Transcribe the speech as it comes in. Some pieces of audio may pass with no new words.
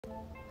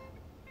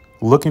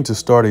Looking to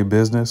start a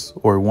business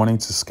or wanting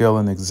to scale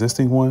an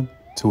existing one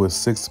to a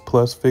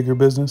 6+ figure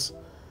business?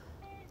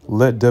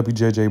 Let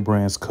WJJ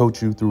Brands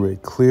coach you through a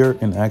clear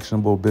and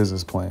actionable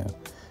business plan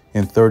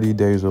in 30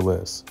 days or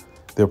less.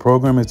 Their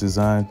program is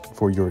designed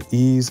for your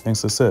ease and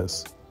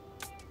success.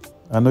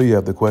 I know you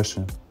have the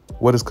question,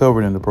 what is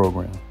covered in the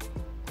program?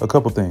 A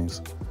couple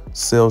things: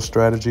 sales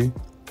strategy,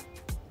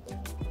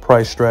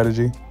 price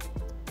strategy,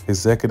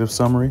 executive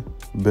summary,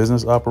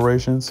 business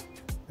operations,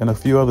 and a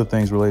few other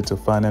things related to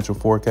financial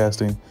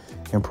forecasting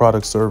and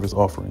product service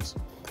offerings.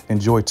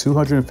 Enjoy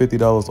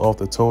 $250 off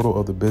the total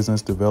of the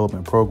business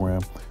development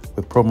program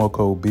with promo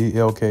code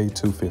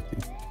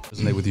BLK250.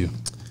 Resonate with you?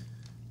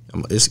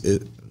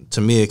 To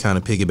me, it kind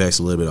of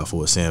piggybacks a little bit off of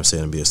what Sam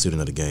said and be a student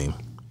of the game.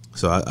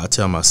 So I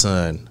tell my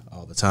son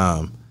all the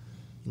time,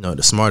 you know,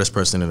 the smartest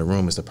person in the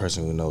room is the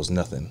person who knows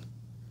nothing,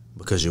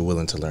 because you're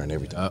willing to learn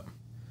everything. Yep.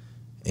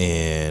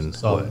 And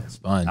Sponge.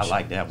 I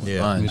like that one. Yeah,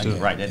 Sponge. I can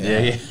write that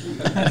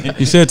down.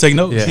 You said take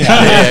notes.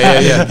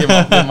 Yeah.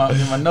 Get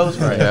my notes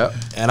right. Yeah.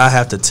 And I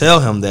have to tell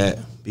him that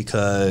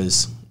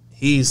because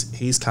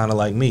he's kind of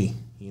like me.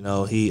 You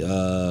know, he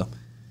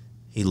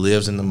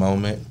lives in the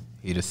moment.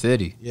 He the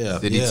city. Yeah,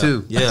 City yeah,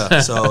 2. Yeah,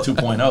 so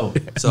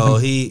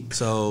 2.0.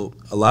 So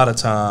a lot of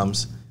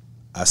times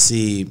I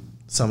see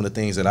some of the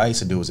things that I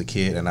used to do as a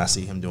kid, and I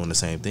see him doing the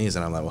same things,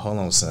 and I'm like, well, hold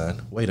on,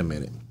 son, wait a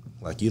minute.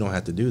 Like, you don't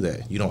have to do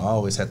that. You don't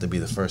always have to be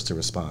the first to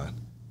respond,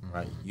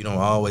 right? You don't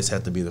always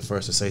have to be the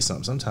first to say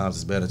something. Sometimes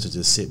it's better to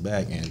just sit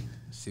back and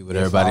See what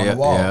everybody else.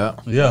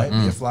 Yeah. right?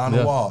 Be a fly on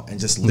the wall and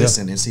just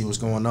listen and see what's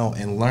going on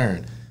and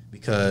learn.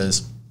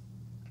 Because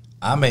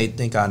I may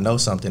think I know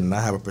something and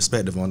I have a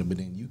perspective on it, but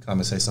then you come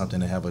and say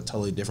something and have a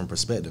totally different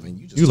perspective, and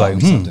you just tell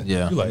me something.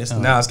 Yeah. You like,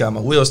 Now it's got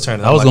my wheels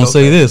turning. I was going to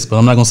say this, but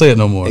I'm not going to say it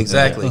no more.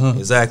 Exactly,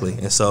 exactly.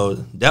 And so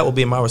that will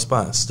be my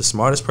response. The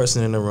smartest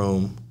person in the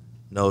room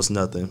knows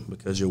nothing,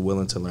 because you're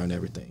willing to learn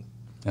everything.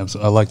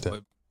 Absolutely. I like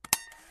that.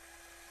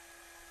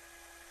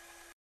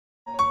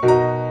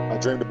 I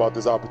dreamed about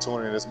this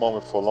opportunity and this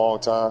moment for a long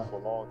time.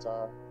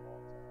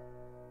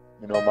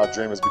 You know, my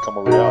dream has become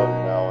a reality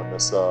now, and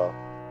it's the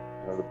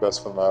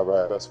best feeling I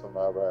ever had.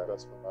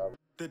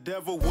 The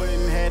devil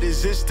wouldn't have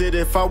existed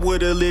if I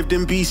would've lived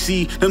in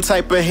BC. Them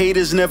type of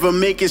haters never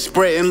make it,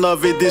 spreading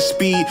love at this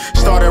speed.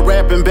 Started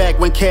rapping back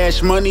when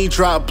Cash Money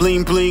dropped,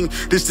 bling bling.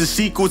 This the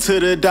sequel to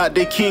the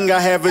Dr. King I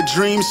Have a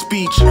Dream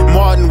speech.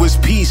 Martin was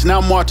peace,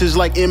 now Martin's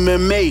like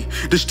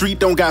MMA. The street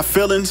don't got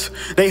feelings,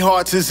 they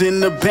hearts is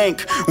in the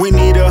bank. We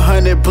need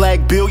 100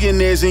 black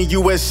billionaires in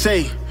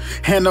USA,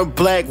 and a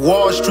black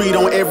Wall Street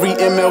on every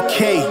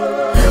MLK.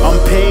 I'm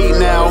paid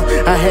now.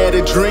 I had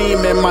a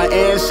dream and my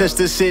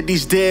ancestors said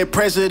these dead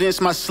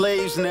presidents my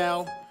slaves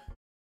now.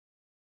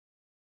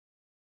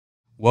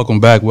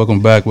 Welcome back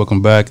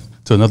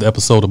to another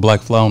episode of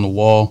Black Fly on the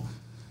Wall.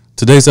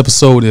 Today's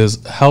episode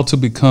is how to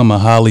become a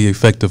highly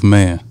effective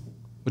man,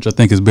 which I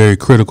think is very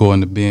critical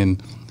in being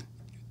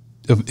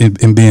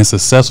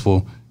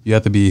successful. You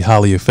have to be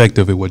highly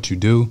effective at what you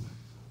do.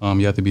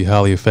 You have to be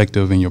highly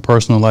effective in your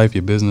personal life,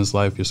 your business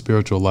life, your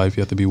spiritual life.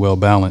 You have to be well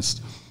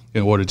balanced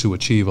in order to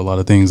achieve a lot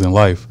of things in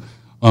life.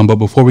 But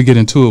before we get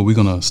into it, we're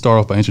going to start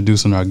off by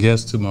introducing our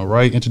guest. To my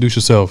right, introduce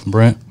yourself,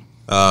 Brent.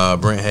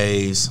 Brent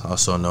Hayes,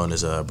 also known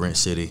as Brent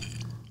City,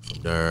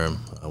 from Durham,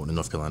 with the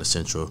North Carolina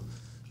Central,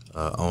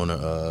 owner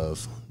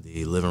of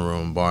the Living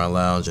Room Bar and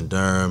Lounge in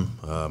Durham,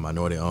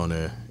 minority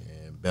owner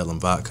in Bedlam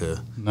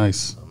Vodka,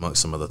 Nice.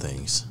 amongst some other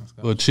things.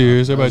 Well,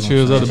 cheers. Everybody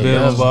cheers up to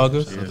Bedlam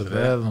Vodka.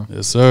 Yeah.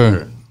 Yes,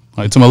 sir.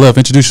 All right, to my left,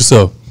 introduce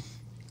yourself.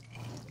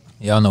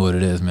 Y'all know what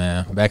it is,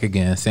 man. Back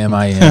again, Sam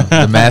I Am,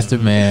 the master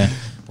man.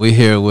 We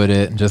here with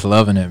it, just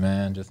loving it,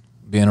 man. Just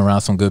being around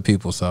some good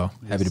people, so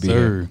happy to be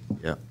here.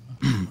 Yeah.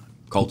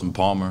 Colton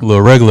Palmer. A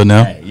little regular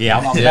now. Hey, yeah,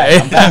 I'm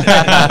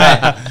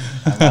back.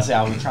 I'm about to say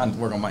I was trying to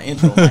work on my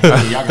intro. Man.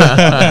 Y'all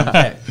got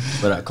back.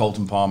 But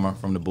Colton Palmer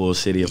from the Bull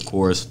City, of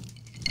course.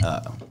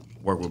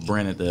 Work with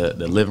Brent at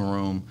the Living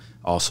Room.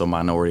 Also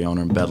minority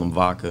owner in Bedlam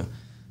Vodka.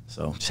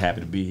 So just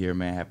happy to be here,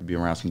 man. Happy to be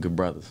around some good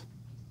brothers.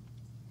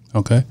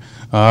 Okay.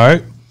 All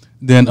right.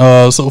 Then,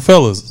 so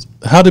fellas,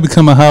 how to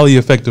become a highly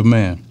effective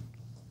man?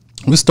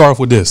 Let's start off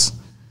with this.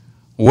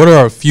 What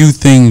are a few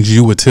things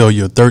you would tell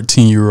your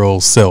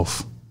 13-year-old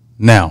self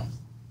now?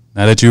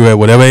 Now that you're at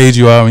whatever age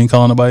you are, I ain't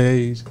calling nobody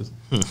age, because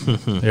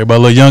everybody a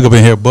little younger up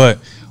in here, but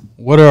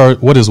what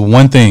is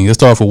one thing? Let's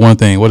start off with one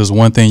thing. What is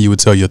one thing you would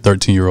tell your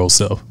 13-year-old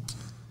self?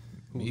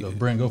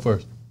 Brent, go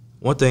first.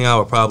 One thing I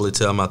would probably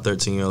tell my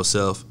 13-year-old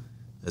self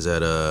is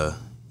that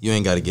you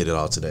ain't got to get it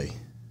all today.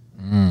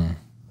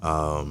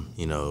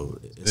 You know,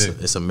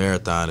 it's a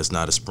marathon, it's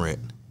not a sprint.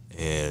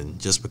 And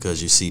just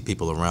because you see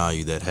people around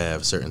you that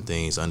have certain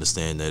things,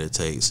 understand that it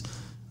takes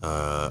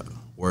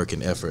work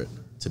and effort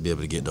to be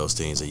able to get those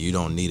things, and you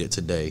don't need it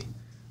today.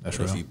 That's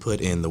right. If you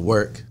put in the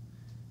work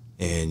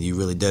and you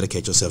really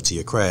dedicate yourself to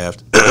your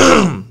craft,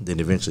 then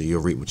eventually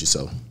you'll reap what you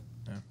sow.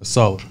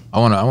 Solid. I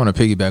want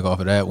to piggyback off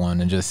of that one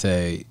and just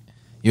say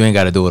you ain't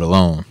got to do it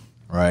alone,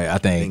 right? I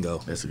think Bingo.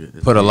 That's a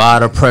good. put a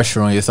lot of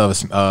pressure on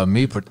yourself.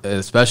 Me,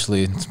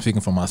 especially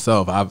speaking for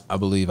myself, I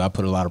believe I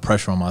put a lot of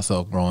pressure on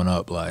myself growing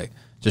up, like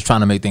just trying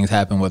to make things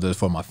happen, whether it's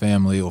for my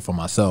family or for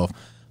myself,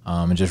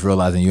 and just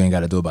realizing you ain't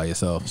got to do it by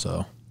yourself.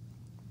 So,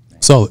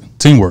 Solid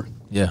teamwork.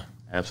 yeah.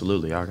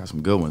 Absolutely. I got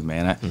some good ones,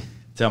 man. I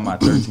tell my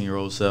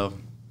 13-year-old self,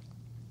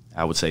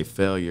 I would say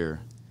failure,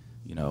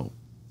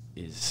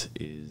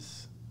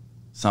 is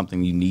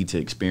something you need to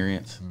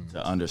experience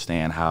to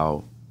understand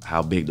how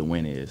big the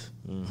win is.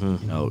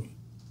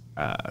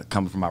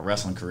 Coming from my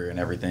wrestling career and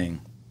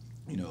everything,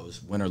 it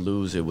was win or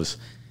lose. It was,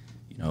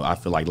 I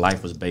feel like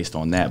life was based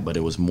on that, but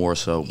it was more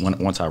so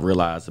once I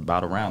realized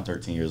about around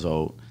 13 years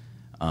old,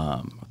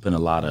 putting a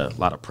lot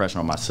of pressure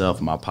on myself.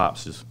 And my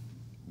pops just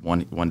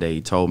one day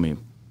he told me,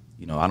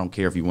 I don't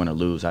care if you win or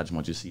lose. I just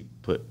want you to see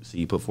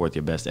you put forth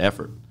your best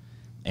effort,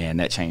 and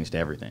that changed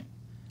everything.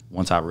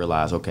 Once I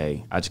realized,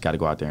 okay, I just got to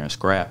go out there and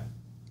scrap,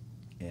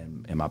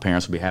 and my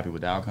parents will be happy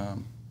with the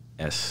outcome.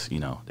 That's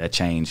that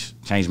changed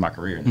my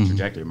career, the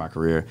trajectory of my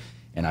career,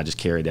 and I just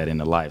carried that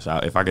into life. So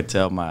if I could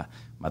tell my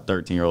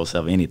 13-year-old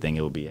self anything,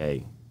 it would be,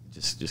 hey,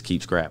 just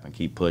keep scrapping,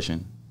 keep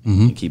pushing,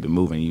 and keep it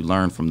moving. You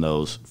learn from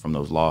those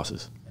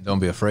losses. And don't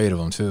be afraid of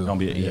them too. Don't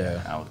be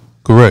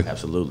Correct.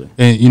 Absolutely.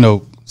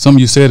 And something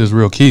you said is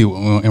real key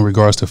in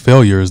regards to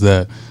failure. Is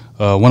that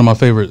one of my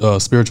favorite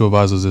spiritual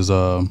advisors is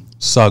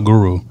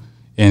Sadhguru,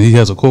 and he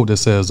has a quote that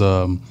says,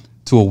 "To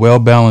a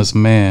well-balanced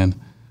man,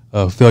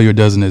 failure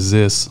doesn't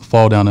exist.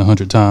 Fall down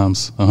 100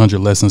 times, 100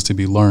 lessons to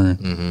be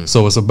learned."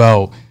 So it's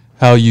about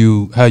how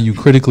you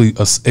critically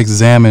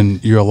examine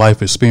your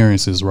life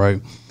experiences,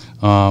 right?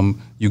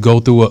 You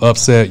go through an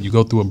upset, you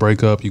go through a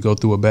breakup, you go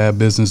through a bad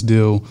business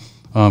deal.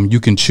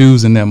 You can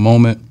choose in that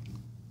moment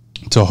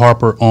to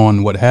harper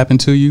on what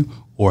happened to you,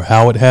 or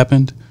how it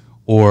happened,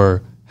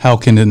 or how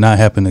can it not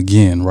happen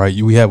again, right?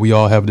 We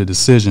all have the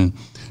decision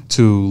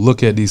to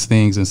look at these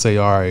things and say,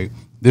 all right,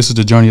 this is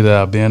the journey that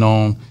I've been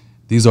on.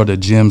 These are the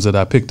gems that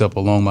I picked up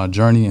along my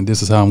journey, and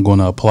this is how I'm going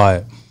to apply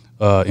it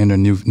in the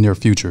near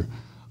future.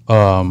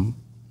 One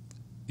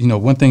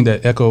thing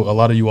that echoed a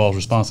lot of you all's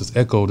responses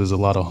echoed is a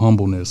lot of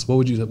humbleness. What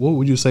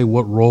would you say?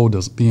 What role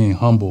does being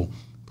humble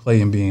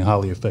play in being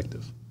highly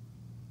effective?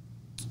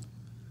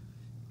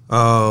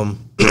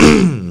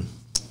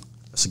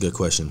 That's a good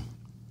question.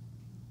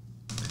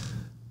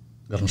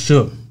 Got them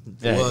shook.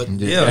 Well,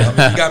 you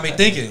got me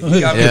thinking. You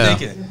got me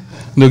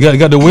thinking.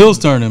 Got the wheels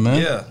turning,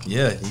 man.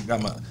 Yeah. You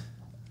got my.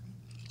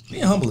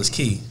 Being humble is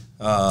key.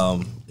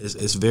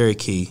 It's very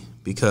key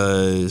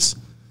because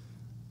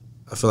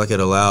I feel like it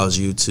allows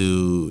you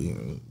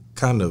to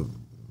kind of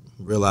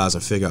realize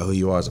and figure out who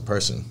you are as a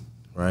person,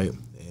 right?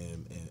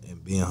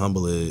 And being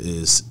humble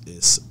is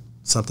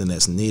something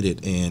that's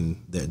needed in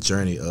that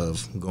journey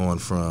of going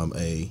from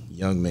a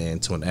young man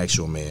to an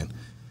actual man.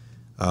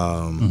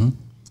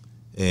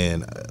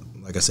 And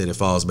like I said, it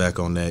falls back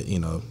on that,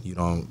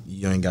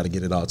 you ain't got to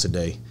get it all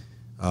today.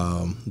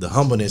 The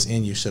humbleness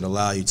in you should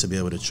allow you to be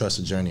able to trust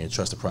the journey and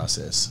trust the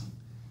process.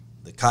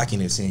 The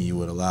cockiness in you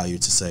would allow you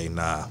to say,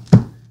 nah,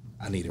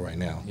 I need it right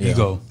now.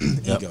 Ego.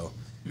 Ego.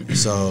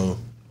 So,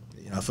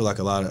 I feel like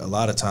a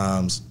lot of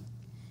times,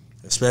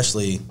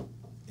 especially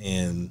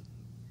in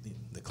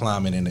the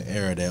climate and the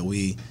era that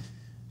we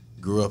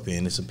grew up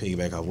in, it's a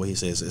piggyback off what he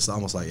says, it's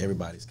almost like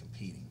everybody's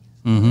competing.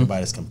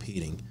 Everybody's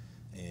competing.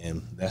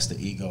 And that's the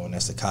ego and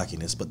that's the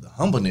cockiness. But the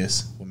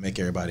humbleness will make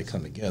everybody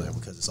come together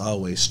because it's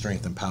always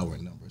strength and power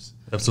in numbers.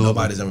 Absolutely.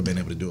 Nobody's ever been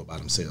able to do it by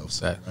themselves.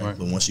 Right. But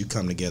once you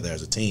come together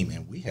as a team,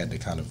 and we had to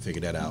kind of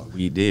figure that out.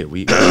 We did.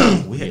 We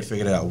had to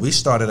figure it out.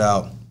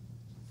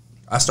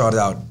 I started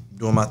out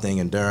doing my thing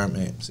in Durham,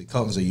 and see,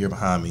 Colton's a year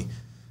behind me.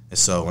 And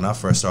so when I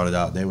first started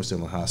out, they were still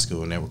in high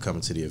school and they were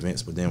coming to the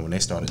events. But then when they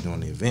started doing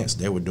the events,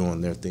 they were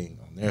doing their thing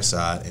on their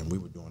side and we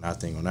were doing our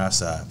thing on our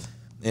side.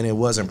 And it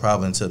wasn't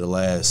probably until the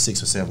last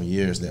 6 or 7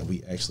 years that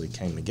we actually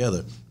came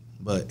together.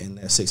 But in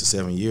that 6 or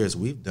 7 years,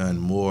 we've done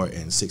more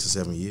in 6 or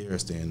 7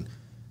 years than,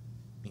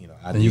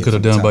 I And you could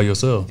have done by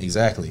yourself.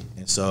 Exactly.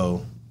 And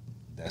so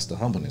that's the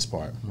humbleness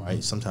part,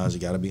 right? Sometimes you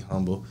got to be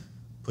humble,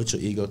 put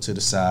your ego to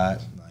the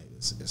side. Like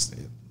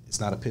it's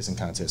not a pissing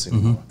contest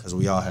anymore because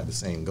we all have the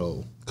same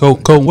goal.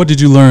 Cole, what did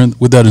you learn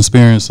with that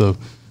experience of,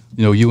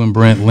 you and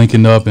Brent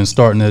linking up and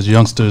starting as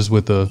youngsters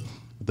with the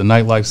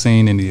nightlife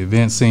scene and the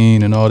event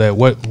scene and all that?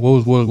 What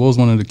was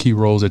one of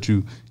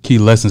the key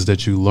lessons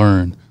that you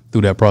learned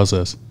through that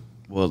process?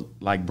 Well,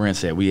 like Brent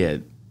said, we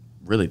had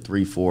really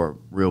 3-4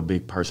 real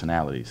big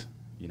personalities,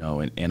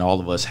 and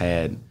all of us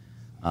had,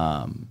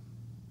 we're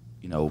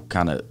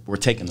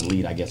taking the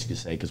lead, I guess you could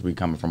say, because we're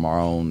coming from our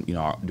own,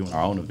 doing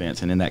our own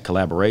events. And in that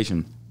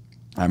collaboration,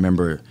 I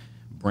remember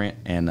Brent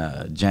and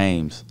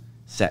James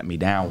sat me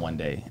down one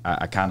day.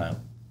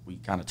 We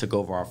kind of took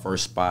over our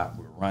first spot.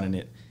 We were running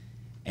it.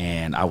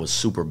 And I was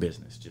super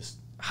business, just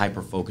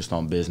hyper-focused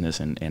on business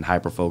and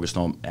hyper-focused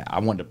on – I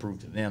wanted to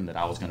prove to them that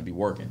I was going to be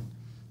working.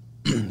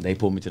 They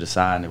pulled me to the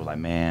side, and they were like,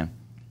 man,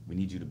 we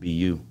need you to be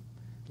you.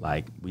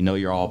 Like, we know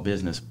you're all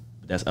business,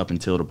 but that's up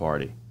until the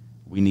party.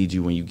 We need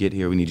you when you get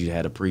here. We need you to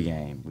have a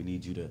pregame. We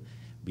need you to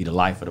be the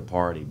life of the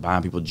party,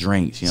 buying people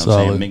drinks, you know what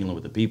I'm saying, mingling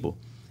with the people.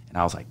 And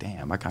I was like,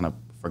 damn, I kind of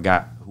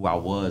forgot who I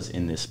was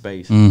in this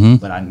space,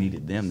 but I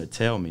needed them to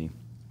tell me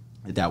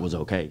that was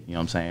okay. You know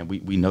what I'm saying?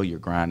 We know you're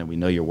grinding, we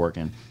know you're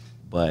working,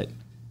 but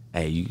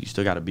hey, you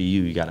still got to be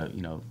you. You got to,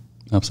 you know,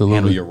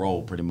 handle your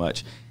role pretty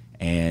much.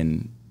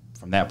 And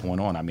from that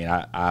point on, I mean,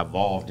 I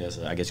evolved as,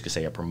 I guess you could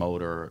say, a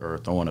promoter or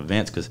throwing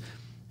events, because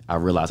I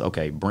realized,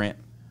 okay, Brent,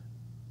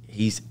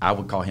 I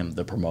would call him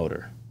the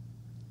promoter.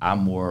 I'm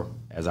more,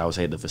 as I would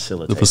say, the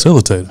facilitator. The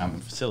facilitator.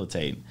 I'm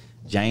facilitating.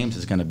 James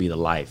is going to be the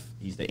life.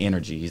 He's the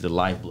energy. He's the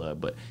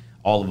lifeblood. But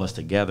all of us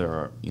together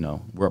are, you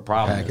know, we're a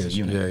problem as a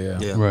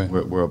unit. Yeah. Right.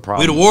 We're a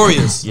problem. We the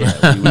warriors.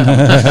 Yeah. You know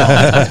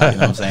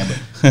what I'm saying?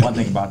 But one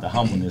thing about the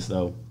humbleness,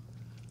 though,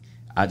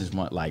 I just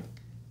want, like,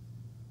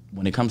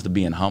 when it comes to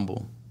being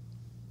humble,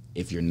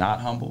 if you're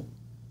not humble,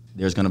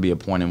 there's going to be a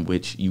point in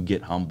which you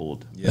get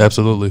humbled. Yeah.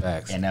 Absolutely.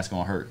 Facts. And that's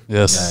going to hurt.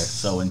 Yes. Facts.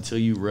 So until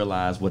you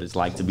realize what it's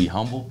like to be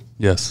humble,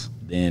 Yes.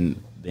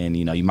 then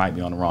you know you might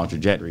be on the wrong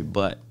trajectory.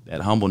 But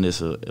that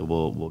humbleness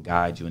will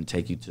guide you and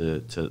take you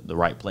to the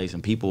right place.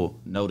 And people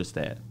notice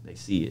that. They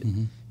see it. You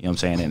know what I'm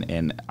saying?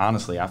 And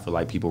honestly, I feel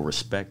like people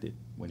respect it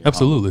when you're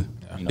Absolutely.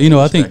 humble. You know,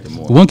 I think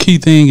one key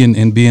thing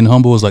in being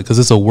humble is, like, because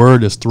it's a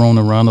word that's thrown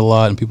around a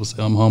lot, and people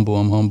say, I'm humble,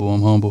 I'm humble,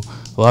 I'm humble.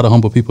 A lot of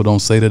humble people don't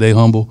say that they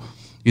humble.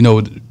 You know,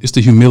 it's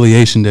the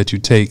humiliation that you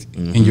take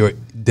in your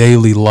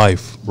daily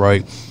life,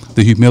 right?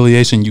 The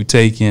humiliation you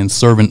take in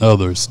serving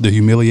others, the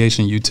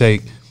humiliation you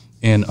take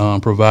in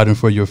providing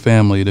for your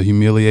family, the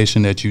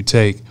humiliation that you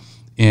take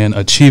in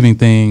achieving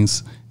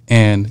things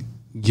and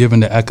giving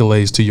the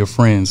accolades to your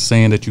friends,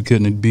 saying that you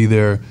couldn't be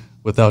there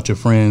without your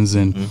friends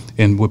and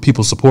with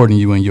people supporting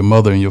you and your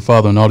mother and your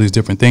father and all these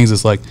different things.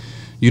 It's like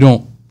you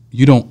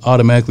don't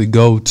automatically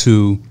go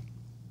to,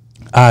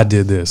 I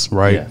did this,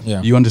 right? Yeah.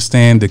 Yeah. You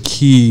understand the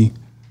key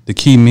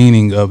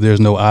meaning of there's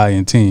no I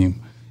in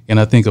team. And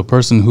I think a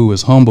person who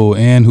is humble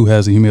and who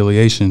has a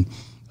humiliation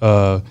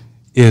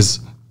is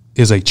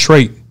a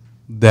trait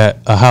that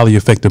a highly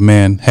effective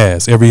man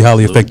has. Every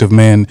highly effective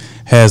man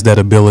has that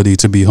ability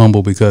to be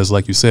humble, because,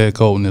 like you said,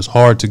 Colton, it's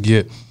hard to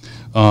get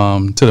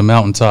to the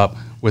mountaintop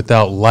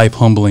without life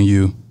humbling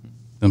you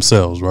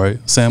themselves, right?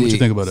 Sam, what you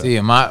think about that? See,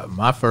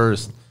 my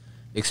first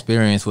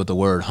experience with the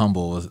word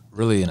humble was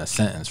really in a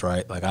sentence,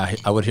 right? Like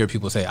I would hear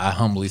people say, I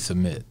humbly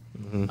submit.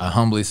 I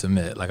humbly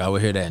submit. Like I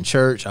would hear that in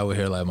church. I would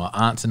hear like my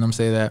aunts and them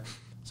say that.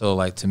 So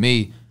like to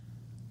me,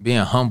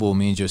 being humble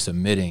means you're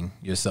submitting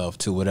yourself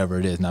to whatever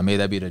it is. Now, may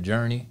that be the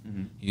journey.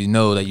 You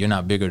know that you're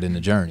not bigger than the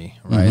journey,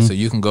 right? So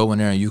you can go in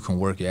there and you can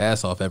work your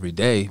ass off every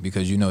day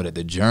because you know that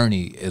the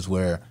journey is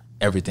where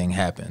everything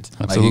happens.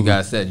 Absolutely. Like you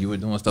guys said, you were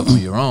doing stuff on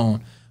your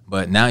own,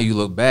 but now you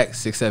look back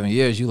 6-7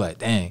 years, you like,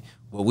 dang,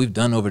 what we've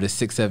done over the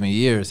 6-7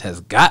 years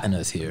has gotten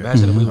us here.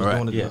 Imagine if we were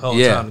doing it the whole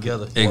time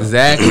together.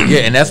 Exactly. Yeah,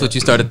 and that's what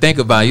you start to think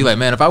about. You're like,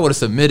 man, if I would have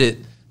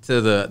submitted to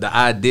the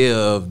idea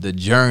of the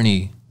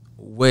journey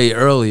way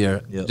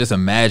earlier, just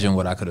imagine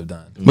what I could have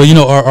done. But you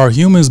know, are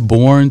humans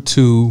born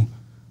to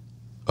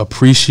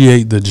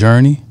appreciate the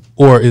journey,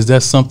 or is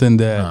that something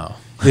that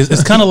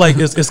it's kind of like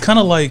it's kind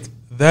of like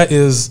that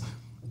is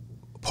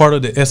part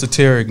of the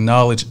esoteric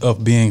knowledge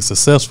of being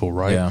successful,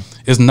 right? Yeah.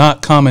 It's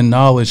not common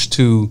knowledge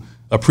to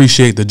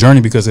appreciate the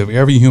journey, because if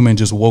every human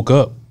just woke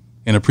up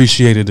and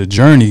appreciated the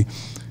journey,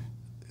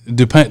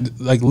 think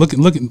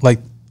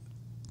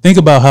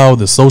about how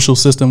the social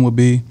system would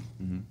be,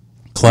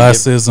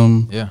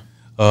 classism,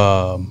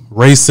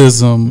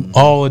 racism,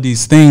 all of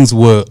these things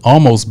would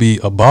almost be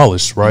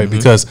abolished, right?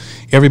 Because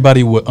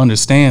everybody would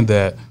understand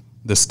that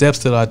the steps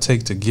that I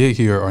take to get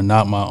here are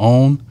not my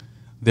own.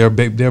 They're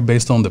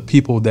based on the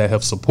people that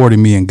have supported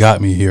me and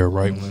got me here,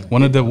 right?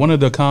 One of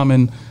the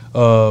common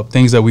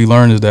things that we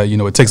learn is that, you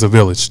know, it takes a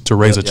village to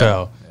raise a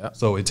child.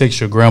 So it takes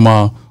your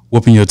grandma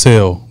whooping your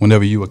tail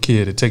whenever you a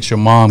kid. It takes your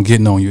mom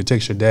getting on you. It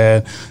takes your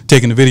dad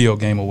taking the video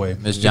game away.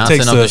 Miss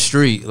Johnson up the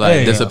street,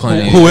 like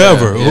disciplining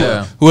whoever, you.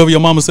 whoever your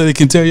mama said they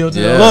can tell you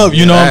love.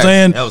 You know what I'm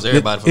saying? That was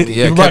everybody from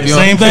me. Right.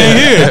 Same thing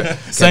here.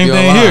 Same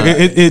thing here.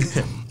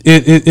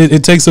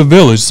 It takes a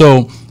village.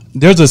 So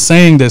there's a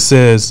saying that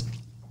says,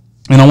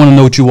 and I want to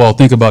know what you all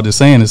think about this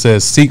saying. It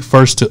says, "Seek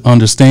first to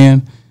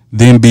understand,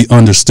 then be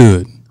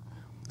understood."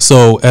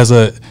 So as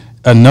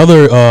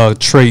another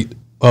trait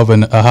of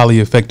a highly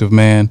effective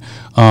man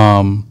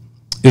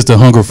is the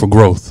hunger for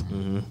growth,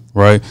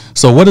 right?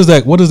 So what does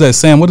that,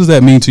 Sam? What does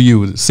that mean to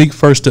you? Seek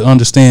first to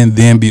understand,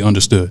 then be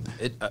understood.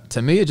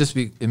 To me,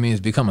 it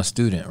means become a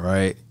student,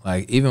 right?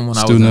 Like even when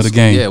Student I was of the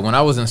game. Yeah, when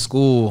I was in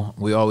school,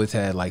 we always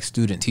had like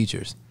student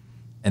teachers,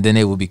 and then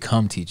they would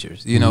become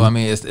teachers. You know, I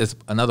mean, it's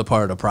another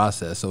part of the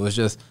process. So it's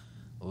just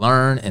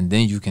learn and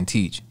then you can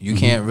teach. You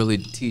can't really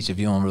teach if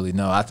you don't really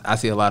know. I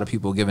see a lot of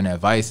people giving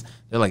advice.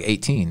 They're like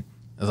 18.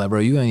 It's like, bro,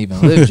 you ain't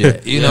even lived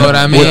yet. You know what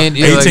I mean?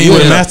 18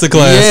 with a master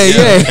class.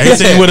 Yeah.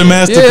 18 with a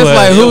master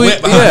class.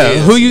 It's like,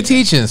 who you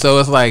teaching? So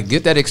it's like,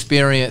 get that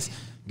experience,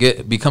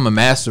 become a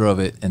master of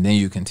it, and then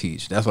you can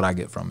teach. That's what I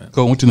get from it.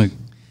 Cool. What you think?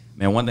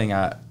 Man, one thing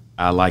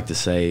I like to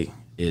say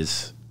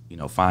is, you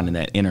know, finding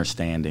that inner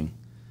standing,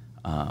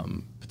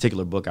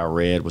 particular book I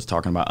read was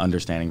talking about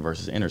understanding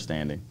versus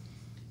understanding.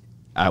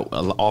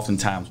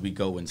 Oftentimes we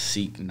go and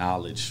seek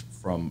knowledge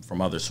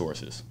from other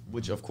sources,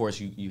 which of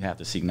course you have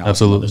to seek knowledge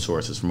from other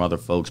sources, from other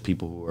folks,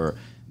 people who are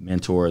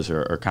mentors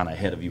or kind of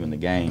ahead of you in the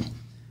game.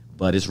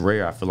 But it's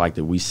rare, I feel like,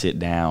 that we sit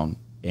down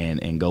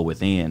and go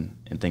within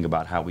and think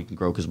about how we can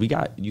grow, because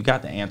you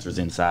got the answers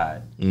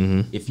inside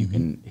if you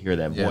can hear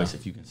that voice,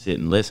 if you can sit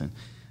and listen.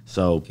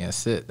 So You can't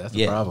sit. That's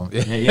the problem.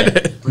 yeah.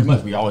 Pretty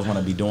much, we always want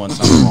to be doing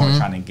something, we're always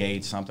trying to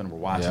engage something, we're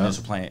watching this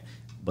or playing.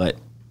 But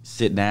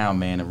sit down,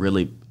 man, and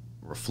really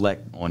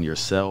reflect on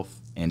yourself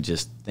and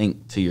just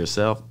think to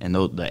yourself, and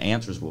the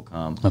answers will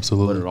come.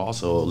 Absolutely. But it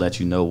also let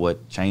you know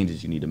what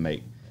changes you need to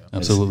make.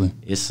 Absolutely.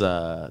 It's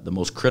the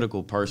most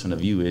critical person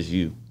of you is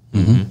you.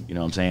 You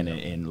know what I'm saying?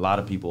 And a lot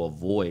of people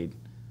avoid,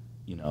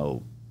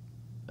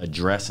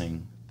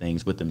 addressing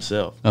things with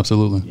themselves.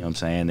 Absolutely. You know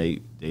what I'm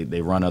saying?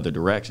 They run other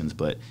directions,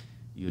 but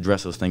you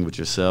address those things with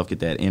yourself, get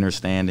that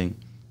understanding,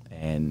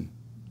 and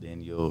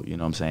then you'll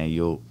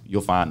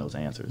find those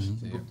answers.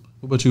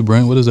 What about you,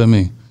 Brent? What does that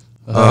mean?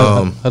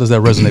 How does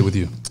that resonate with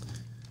you?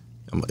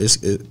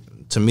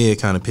 To me,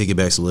 it kind of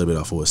piggybacks a little bit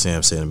off of what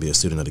Sam said, and be a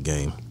student of the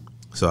game.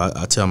 So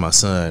I tell my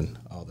son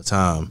all the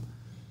time,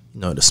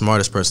 the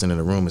smartest person in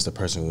the room is the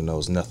person who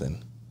knows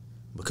nothing,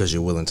 because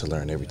you're willing to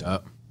learn everything.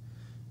 Yep.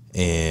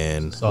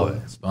 And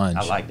Sponge.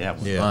 I like that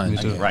one. Yeah. I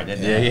can write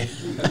that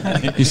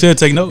down. You said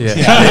take notes.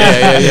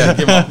 Yeah.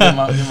 Get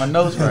my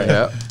notes right.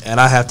 Yeah. And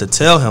I have to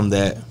tell him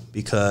that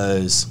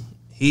because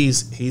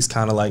he's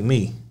kind of like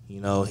me. He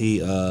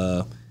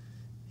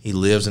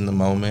lives in the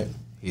moment.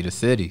 He the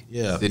city.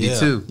 Yeah. City yeah,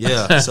 2.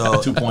 Yeah. So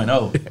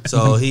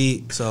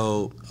 2.0.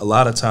 So a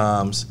lot of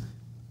times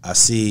I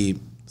see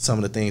some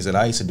of the things that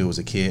I used to do as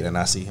a kid, and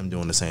I see him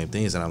doing the same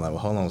things, and I'm like, well,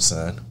 hold on,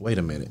 son, wait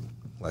a minute.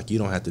 Like, you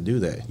don't have to do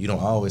that. You don't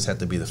always have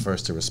to be the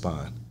first to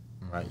respond,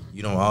 right?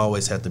 You don't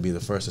always have to be the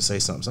first to say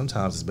something.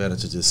 Sometimes it's better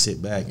to just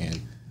sit back and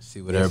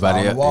See what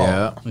everybody else.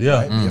 Yeah.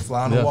 Yeah. Right? Be a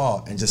fly on the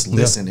wall and just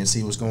listen and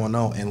see what's going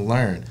on and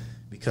learn.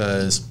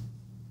 Because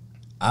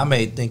I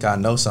may think I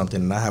know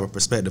something and I have a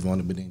perspective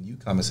on it, but then you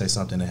come and say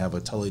something and have a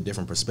totally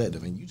different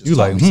perspective, and you just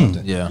taught me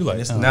something. Yeah. You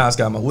like, Now it's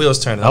got my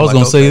wheels turning. I was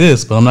going to say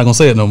this, but I'm not going to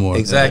say it no more.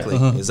 Exactly,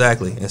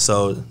 exactly. And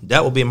so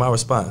that will be my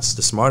response.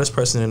 The smartest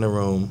person in the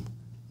room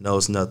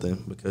knows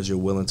nothing, because you're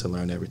willing to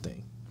learn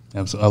everything.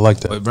 Absolutely. I like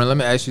that. But Brent, let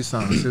me ask you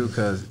something too,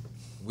 because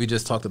we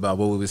just talked about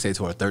what we would say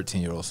to our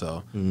 13-year-old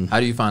self.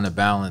 How do you find the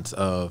balance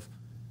of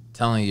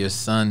telling your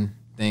son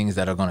things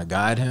that are going to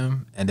guide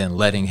him and then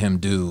letting him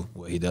do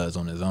what he does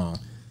on his own?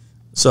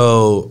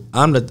 So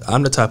I'm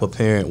the type of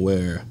parent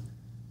where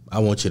I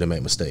want you to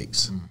make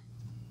mistakes,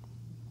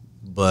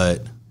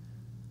 but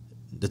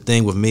the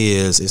thing with me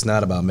is it's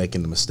not about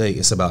making the mistake;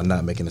 it's about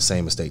not making the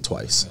same mistake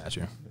twice.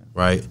 Gotcha.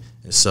 Right?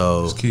 And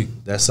so That's key.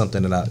 that's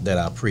something that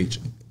I preach.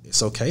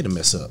 It's okay to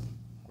mess up,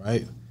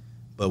 right?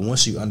 But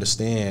once you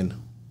understand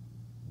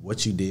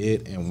what you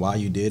did and why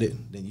you did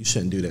it, then you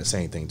shouldn't do that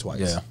same thing twice.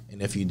 Yeah.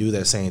 And if you do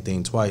that same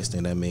thing twice,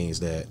 then that means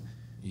that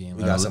You ain't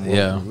we got some more.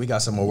 yeah. We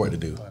got some more work to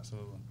do.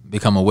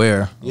 Become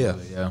aware. Yeah.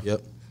 Yeah.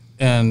 Yep.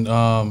 And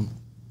I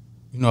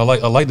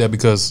like that,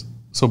 because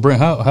so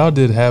Brent, how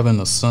did having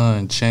a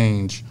son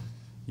change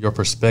your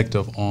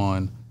perspective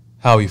on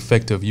how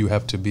effective you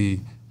have to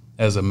be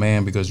as a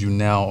man, because you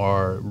now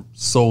are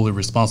solely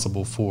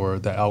responsible for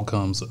the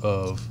outcomes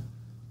of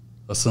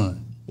a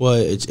son? Well,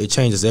 it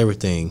changes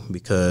everything,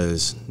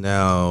 because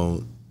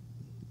now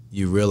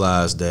you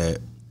realize that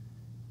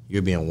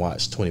you're being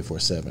watched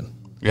 24/7.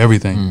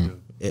 Everything.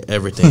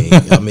 Everything.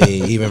 I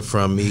mean, even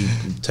from me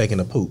taking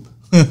a poop,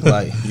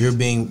 like you're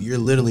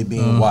literally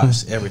being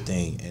watched.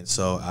 Everything. And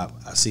so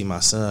I see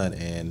my son,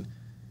 and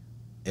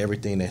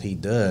everything that he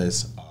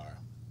does are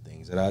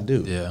things that I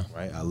do. Yeah.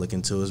 Right. I look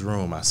into his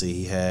room. I see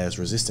he has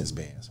resistance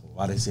bands.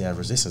 Why does he have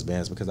resistance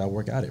bands? Because I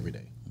work out every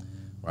day.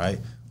 Right.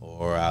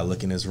 Or I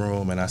look in his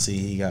room and I see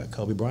he got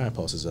Kobe Bryant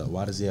posters up.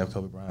 Why does he have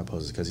Kobe Bryant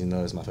posters? Because he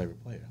knows it's my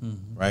favorite player,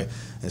 right?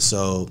 And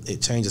so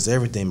it changes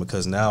everything,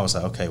 because now it's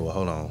like, okay, well,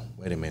 hold on,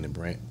 wait a minute,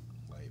 Brent.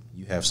 Like,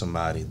 you have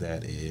somebody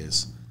that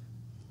is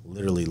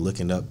literally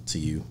looking up to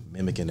you,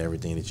 mimicking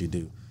everything that you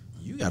do.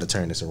 You got to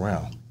turn this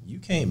around. You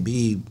can't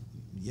be,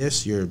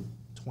 yes, you're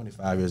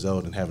 25 years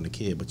old and having a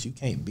kid, but you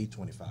can't be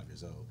 25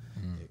 years old.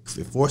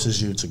 It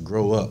forces you to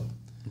grow up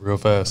Real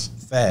fast.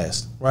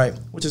 right?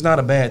 Which is not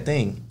a bad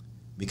thing.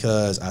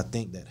 Because I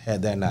think that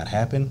had that not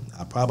happened,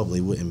 I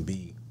probably wouldn't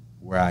be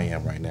where I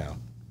am right now,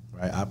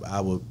 right? I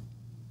would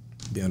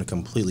be on a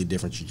completely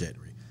different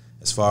trajectory.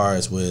 As far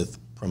as with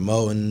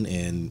promoting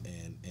and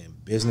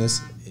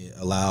business, it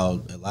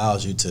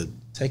allows you to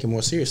take it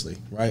more seriously,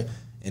 right?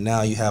 And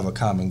now you have a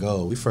common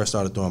goal. We first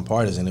started throwing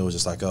parties, and it was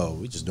just like, oh,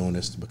 we just doing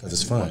this because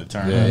it's fun.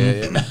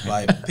 Yeah.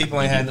 Like,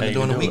 people ain't had nothing to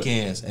do on the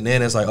weekends. And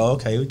then it's like, oh,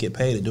 okay, we get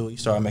paid to do it. You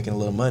start making a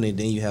little money,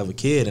 then you have a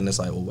kid, and it's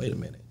like, well, wait a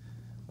minute.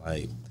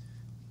 Like,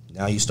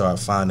 now you start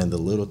finding the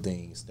little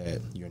things that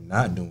you're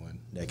not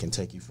doing that can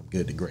take you from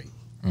good to great.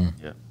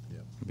 Yeah.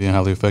 Being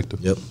highly effective.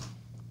 Yep.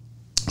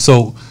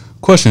 So,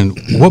 question,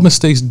 what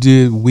mistakes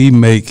did we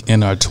make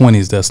in our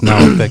 20s that's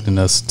now affecting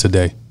us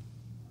today?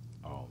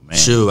 Oh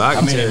Shoot, I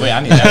mean, tell you. wait, I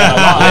need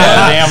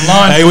that damn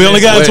lunch. Hey, we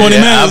only got 20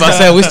 minutes. I was about to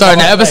say, we starting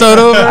the episode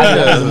over? I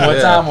got more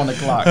time on the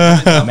clock.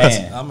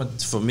 Man.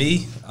 For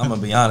me, I'm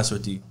gonna be honest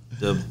with you.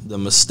 The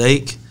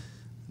mistake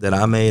that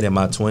I made in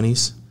my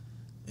 20s,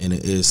 and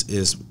it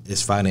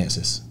is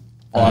finances.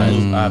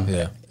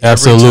 Yeah.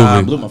 Absolutely.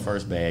 I blew my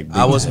first bag.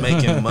 I was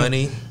making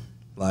money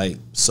like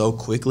so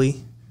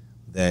quickly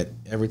that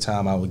every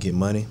time I would get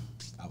money,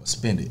 I would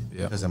spend it.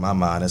 Yeah. Because in my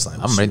mind, it's like,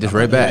 I'm gonna make this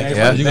right back.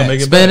 Yeah, You gonna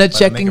make it spend back. a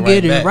check and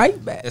get it back.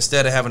 right back.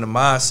 Instead of having the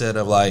mindset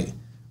of like,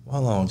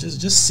 well, hold on,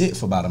 just sit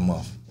for about a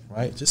month,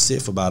 right? Just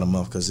sit for about a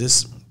month, because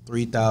this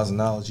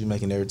 $3,000 you're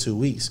making every 2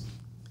 weeks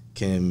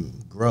can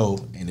grow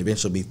and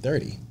eventually be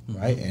 30,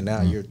 right? And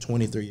now you're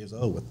 23 years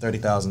old with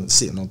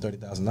sitting on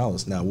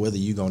 $30,000. Now, whether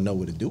you're gonna know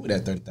what to do with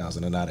that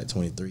 $30,000 or not at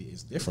 23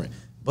 is different.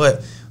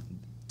 But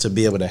to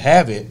be able to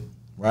have it,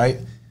 right,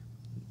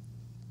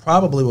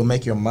 probably will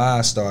make your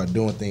mind start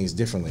doing things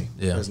differently.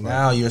 Yeah. Because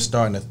now you're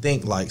starting to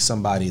think like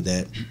somebody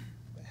that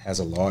has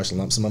a large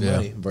lump sum of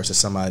money versus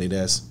somebody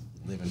that's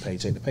living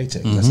paycheck to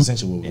paycheck. That's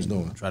essentially what we was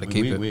doing. Try to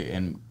keep it.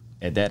 And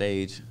at that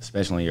age,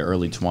 especially in your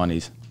early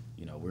 20s,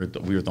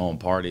 we were throwing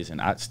parties, and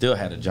I still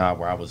had a job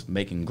where I was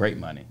making great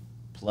money,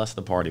 plus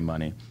the party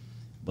money.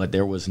 But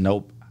there was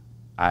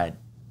I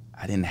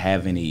didn't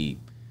have any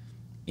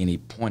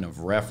point of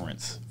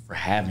reference for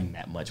having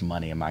that much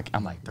money in my.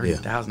 I'm like,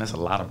 30,000. That's a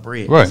lot of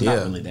bread. Right. It's not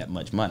really that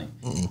much money.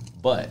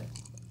 But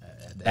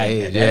at that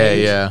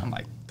age, I'm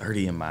like,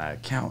 30 in my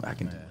account, I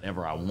can do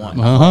whatever I want.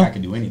 I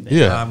can do anything.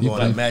 Yeah. I'm going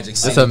to Magic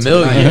City. It's a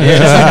million.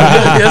 It's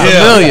It's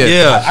a million.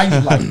 Yeah. I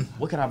used to like,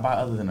 what can I buy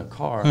other than a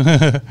car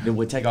that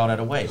would take all that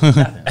away?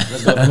 Nothing.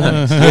 Let's go to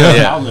Linux.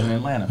 I live in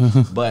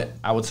Atlanta. But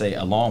I would say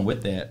along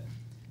with that,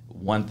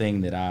 one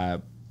thing that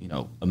a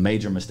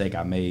major mistake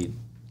I made,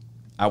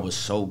 I was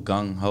so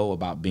gung-ho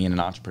about being an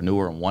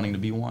entrepreneur and wanting to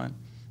be one,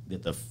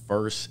 that the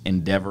first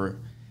endeavor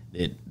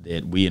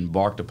that we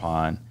embarked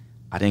upon,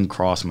 I didn't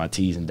cross my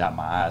T's and dot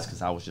my I's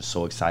because I was just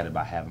so excited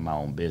about having my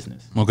own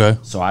business. Okay.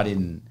 So I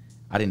didn't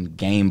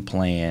game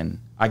plan.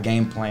 I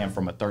game plan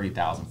from a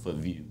 30,000-foot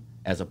view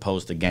as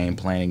opposed to game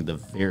planning the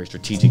very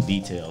strategic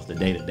details, the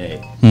day to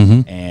day.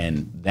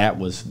 And that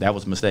was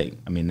a mistake.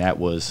 I mean, that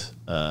was,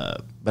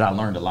 but I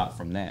learned a lot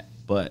from that.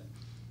 But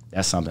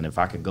that's something, if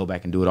I could go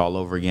back and do it all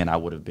over again, I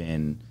would have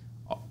been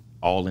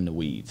all in the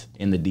weeds,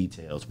 in the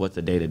details. What's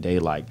the day to day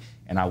like?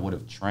 And I would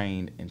have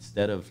trained,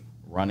 instead of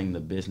running the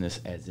business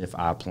as if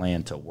I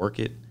planned to work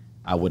it,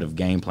 I would have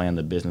game planned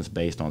the business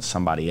based on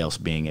somebody else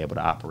being able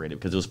to operate it,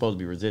 because it was supposed to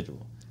be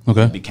residual.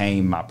 Okay. It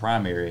became my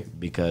primary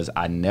because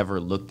I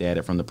never looked at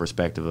it from the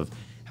perspective of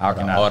how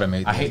can I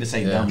automate I hate to this.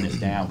 say dumb this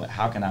down, but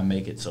how can I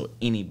make it so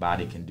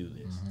anybody can do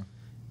this?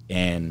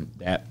 And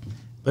that,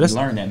 but we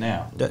learn that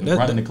now.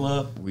 Running the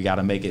club, we got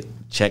to make it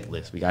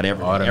checklist. We got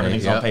everything. Automate,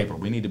 Everything's yep. on paper.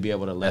 We need to be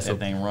able to let that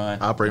thing run.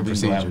 operating We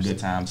can go have a procedures.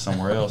 good time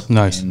somewhere else.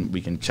 Nice. And we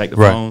can check the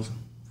Right. phones.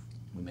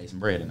 We made some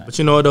bread tonight. But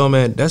you know what though,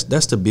 man? That's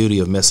the beauty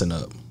of messing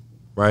up,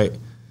 right?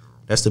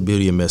 That's the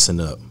beauty of messing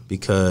up,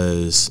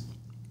 because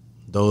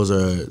those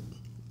are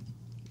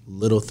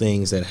little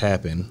things that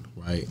happen,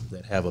 right,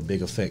 that have a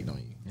big effect on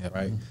you, Yep.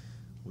 right?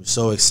 We're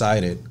so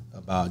excited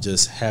about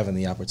just having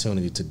the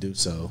opportunity to do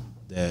so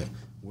that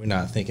we're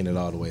not thinking it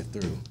all the way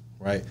through,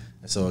 right?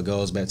 And so it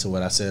goes back to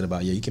what I said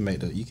about, you can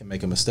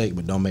make a mistake,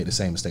 but don't make the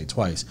same mistake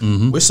twice.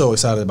 We're so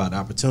excited about the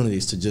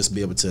opportunities to just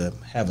be able to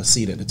have a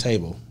seat at the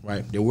table,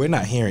 right? That we're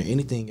not hearing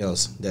anything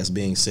else that's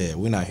being said.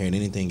 We're not hearing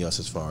anything else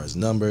as far as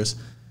numbers,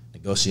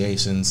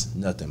 negotiations,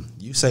 nothing.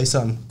 You say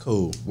something,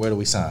 cool. Where do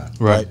we sign?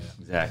 Right.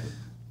 Exactly.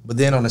 But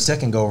then on the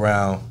second go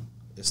round,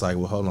 it's like,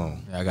 well, hold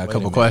on. Yeah, I got a Wait couple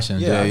minute.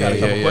 questions. Yeah, I got a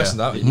couple yeah. questions.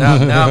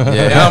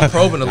 Now I'm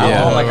probing a little. I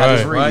don't more. like how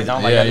this right. reads. I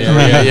don't like how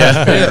this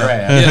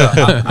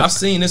reads. Yeah, I've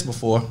seen this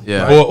before.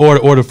 Yeah. right?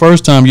 Or the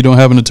first time you don't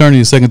have an attorney,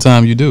 the second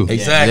time you do.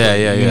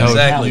 Exactly. Yeah. You know,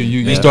 Exactly.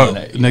 You start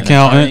an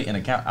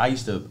accountant. I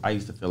used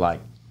to feel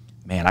like,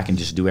 man, I can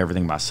just do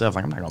everything myself.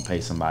 Like, I'm not gonna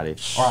pay somebody,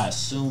 or I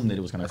assumed that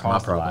it was gonna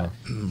cost a lot.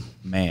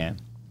 Man,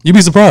 You'd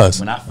be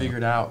surprised. when I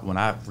figured out, when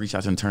I reached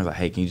out to attorneys, like,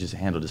 hey, can you just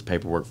handle this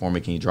paperwork for me?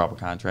 Can you drop a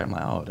contract? I'm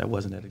like, oh, that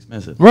wasn't that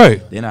expensive.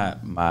 Right. Then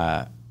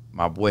my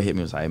boy hit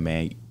me and was like, hey,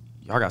 man,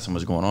 y'all got so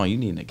much going on. You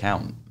need an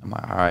accountant. I'm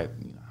like, all right,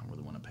 I don't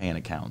really want to pay an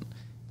accountant.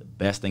 The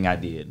best thing I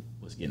did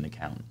was get an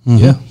accountant.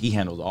 Yeah. He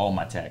handles all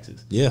my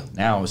taxes. Yeah.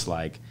 Now it's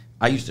like,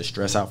 I used to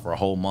stress out for a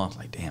whole month.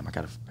 Like, damn, I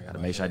gotta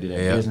make sure I do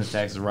that business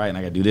taxes right, and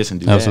I gotta do this and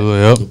do Absolutely.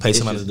 that. Yep. Pay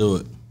somebody to do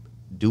it.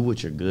 Do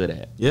what you're good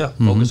at. Yeah.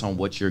 Focus on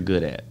what you're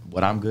good at.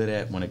 What I'm good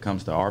at when it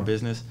comes to our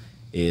business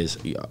is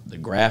the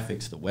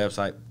graphics, the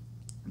website,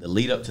 the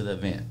lead up to the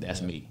event.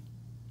 That's me.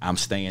 I'm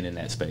staying in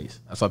that space.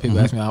 That's why people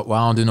ask me why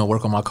I don't do no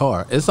work on my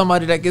car. It's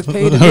somebody that gets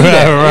paid to do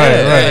that.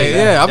 Right.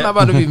 Yeah, I'm not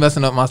about to be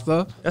messing up my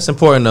stuff. That's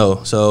important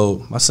though.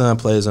 So my son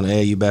plays on the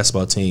AAU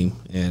basketball team,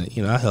 and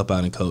I help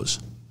out and coach,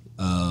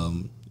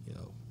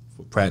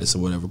 for practice or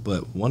whatever.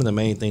 But one of the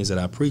main things that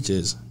I preach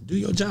is do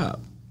your job,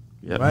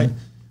 Yep. right?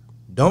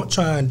 Don't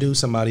try and do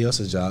somebody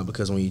else's job,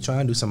 because when you try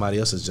and do somebody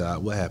else's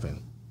job, what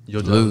happened?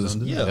 Your job is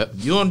Yeah,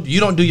 you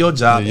don't do your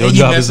job. Your and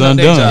you job is messing up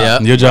their undone.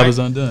 job, Your job right? is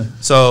undone.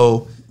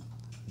 So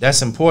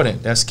that's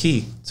important. That's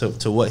key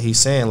to what he's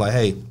saying. Like,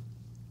 hey,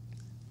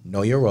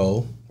 know your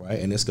role, right?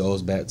 And this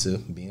goes back to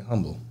being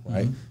humble,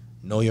 right?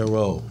 Know your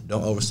role.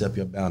 Don't overstep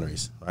your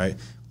boundaries, right?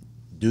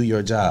 Do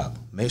your job.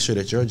 Make sure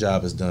that your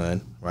job is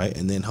done, right?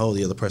 And then hold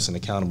the other person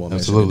accountable and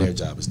make sure that their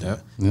job is done.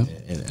 Yeah.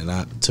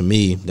 And to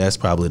me, that's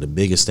probably the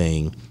biggest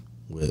thing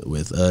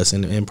with us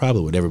and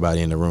probably with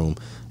everybody in the room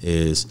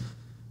is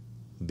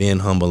being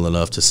humble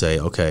enough to say,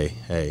 okay,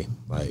 hey,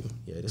 like,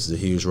 yeah, this is a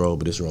huge role,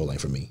 but this role ain't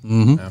for me.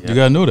 You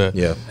gotta know that.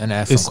 Yeah. And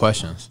ask some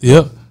questions.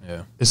 Yep.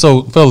 Yeah. And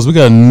so, fellas, we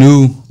got a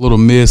new little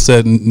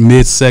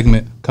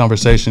mid-segment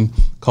conversation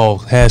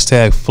called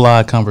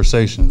 #Fly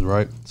Conversations,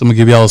 right? So I'm going to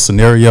give y'all a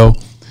scenario,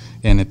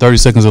 and in 30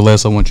 seconds or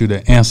less, I want you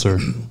to answer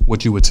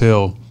what you would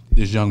tell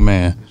this young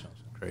man.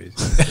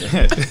 Crazy.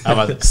 Hey,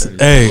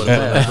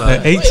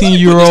 an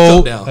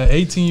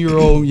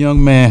 18-year-old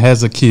young man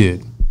has a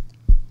kid.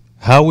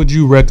 How would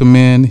you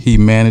recommend he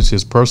manage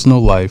his personal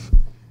life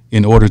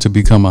in order to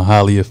become a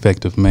highly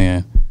effective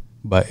man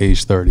by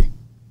age 30?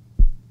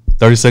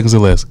 30 seconds or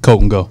less.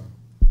 Colton, go.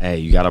 Hey,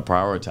 you got to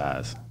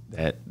prioritize.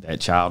 That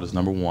child is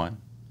number one.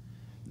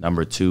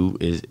 Number two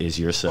is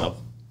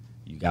yourself.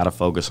 You got to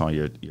focus on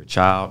your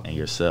child and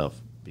yourself,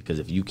 because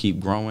if you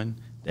keep growing,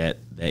 that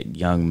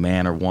young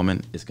man or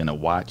woman is going to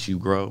watch you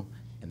grow,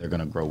 and they're going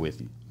to grow with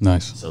you.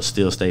 Nice. So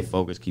still stay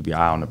focused. Keep your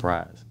eye on the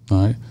prize.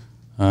 All right.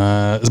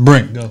 It's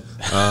Brent. Go.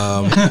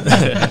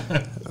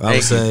 I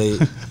would say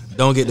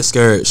don't get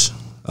discouraged.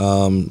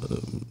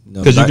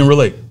 Because you can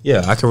relate.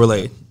 Yeah, I can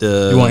relate.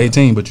 You weren't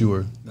 18, but you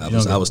were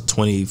I was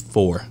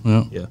 24.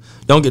 Yeah.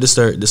 Don't get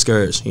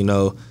discouraged. You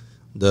know,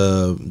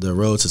 the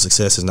road to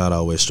success is not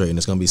always straight, and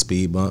it's gonna be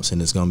speed bumps, and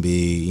it's gonna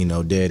be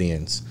dead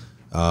ends.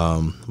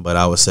 But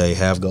I would say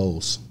have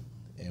goals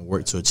and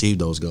work to achieve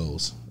those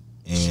goals.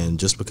 And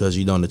just because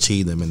you don't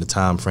achieve them in the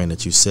time frame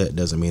that you set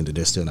doesn't mean that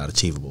they're still not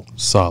achievable.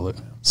 Solid.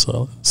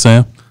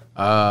 Sam?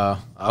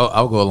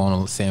 I'll go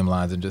along the same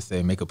lines and just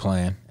say make a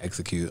plan,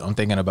 execute. I'm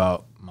thinking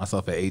about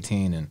myself at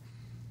 18 and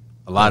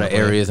a lot of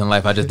areas in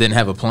life I just didn't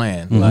have a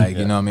plan. You know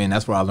what I mean?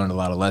 That's where I learned a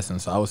lot of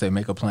lessons. So I would say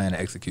make a plan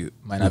and execute.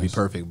 Might not be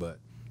perfect, but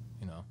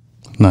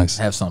nice.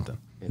 Have something.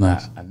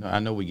 Nice. I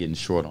know we're getting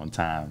short on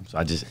time, so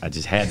I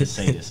just had to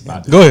say this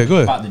about Go ahead.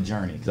 about the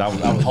journey, because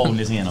I was holding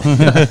this in.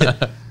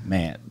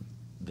 Man,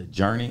 the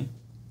journey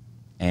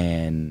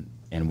and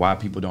why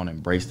people don't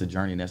embrace the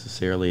journey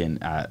necessarily,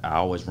 and I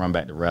always run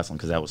back to wrestling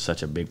because that was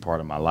such a big part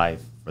of my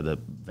life for the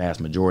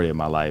vast majority of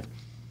my life,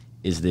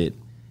 is that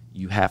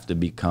you have to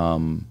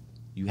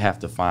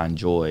find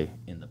joy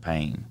in the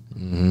pain.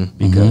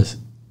 Because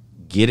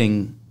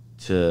getting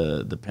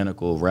to the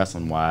pinnacle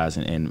wrestling wise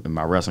and in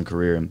my wrestling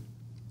career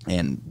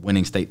and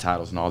winning state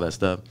titles and all that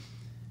stuff,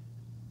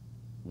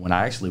 when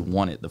I actually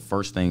won it, the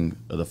first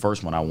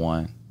one I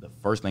won, the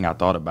first thing I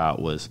thought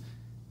about was,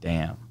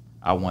 damn,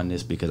 I won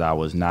this because I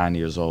was 9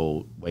 years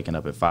old, waking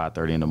up at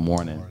 5:30 in the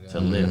morning to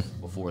lift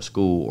before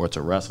school or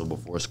to wrestle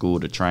before school,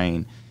 to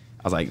train.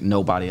 I was like,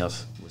 nobody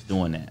else was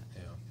doing that.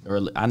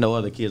 Or I know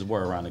other kids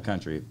were around the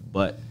country,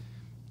 but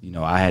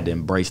I had to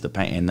embrace the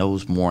pain, and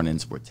those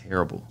mornings were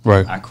terrible.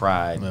 Right. I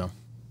cried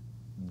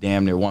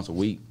damn near once a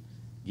week,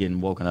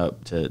 getting woken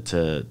up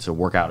to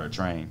work out or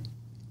train.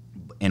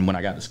 And when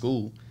I got to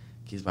school,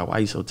 kids were like, why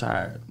are you so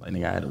tired? Like,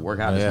 nigga, I had to work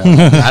out this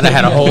morning. I done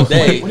had a whole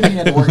day. What do you mean you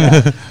had to work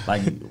out?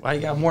 Like, why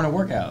you got morning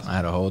workouts? I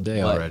had a whole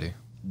day But already.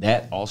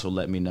 that also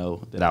let me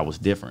know that I was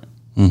different,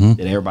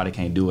 that everybody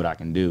can't do what I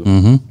can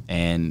do.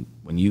 And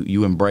when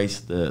you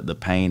embrace the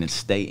pain and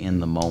stay in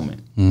the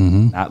moment,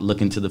 not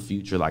looking to the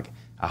future like,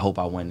 I hope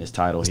I win this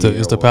title here.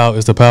 It's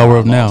the power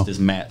of now. This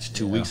match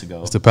 2 weeks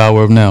ago. It's the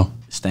power of now.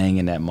 Staying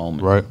in that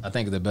moment. Right. I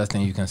think the best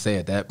thing you can say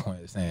at that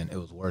point is saying it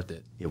was worth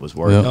it. It was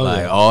worth it.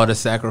 Like all the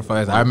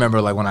sacrifice. I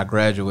remember like when I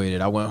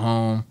graduated, I went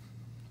home,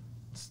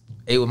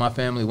 ate with my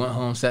family, went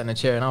home, sat in a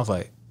chair, and I was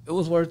like, it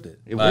was worth it.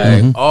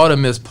 All the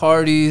missed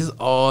parties,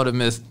 all the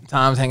missed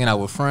times hanging out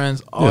with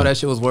friends, all that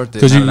shit was worth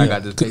it. Now that I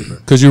got this paper.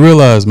 Because you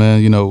realize,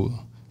 man,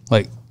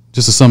 like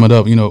just to sum it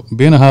up,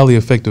 being a highly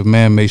effective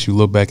man makes you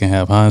look back and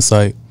have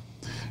hindsight.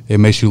 It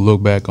makes you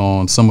look back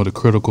on some of the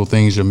critical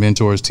things your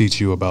mentors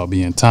teach you about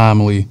being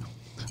timely,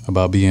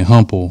 about being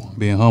humble,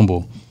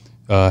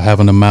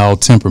 having a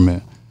mild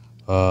temperament,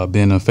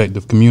 being an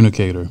effective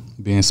communicator,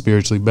 being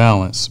spiritually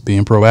balanced,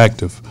 being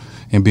proactive,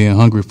 and being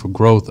hungry for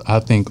growth,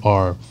 I think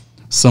are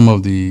some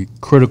of the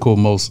critical,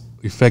 most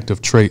effective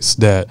traits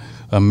that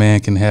a man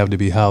can have to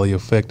be highly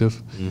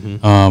effective.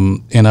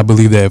 And I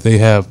believe that if they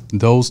have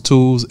those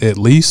tools at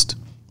least,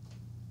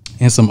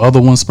 and some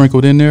other ones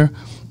sprinkled in there,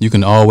 you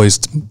can always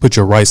put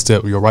your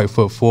right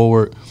foot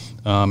forward,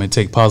 and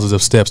take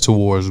positive steps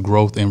towards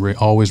growth, and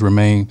always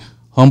remain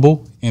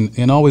humble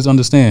and always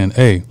understand,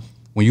 hey,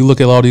 when you look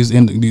at all these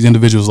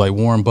individuals like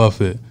Warren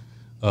Buffett,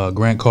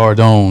 Grant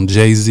Cardone,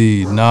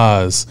 Jay-Z,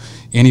 Nas,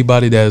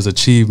 anybody that has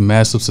achieved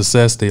massive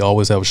success, they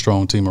always have a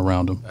strong team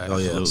around them.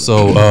 Absolutely.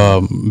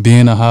 So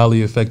being a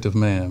highly effective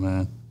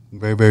man,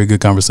 very, very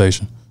good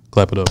conversation.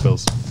 Clap it up,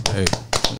 fellas. Hey.